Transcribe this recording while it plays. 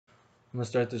I'm gonna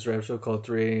start this rap show called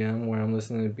 3 a.m. where I'm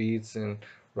listening to beats and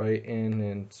writing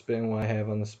and spitting what I have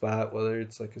on the spot, whether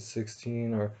it's like a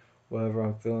 16 or whatever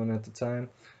I'm feeling at the time.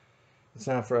 It's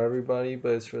not for everybody,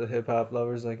 but it's for the hip hop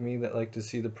lovers like me that like to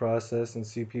see the process and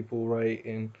see people write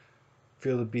and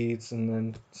feel the beats and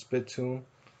then spit to them.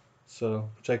 So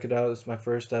check it out. It's my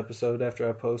first episode after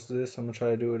I post this. I'm gonna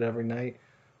try to do it every night,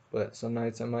 but some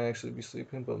nights I might actually be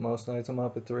sleeping, but most nights I'm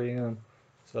up at 3 a.m.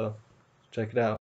 So check it out.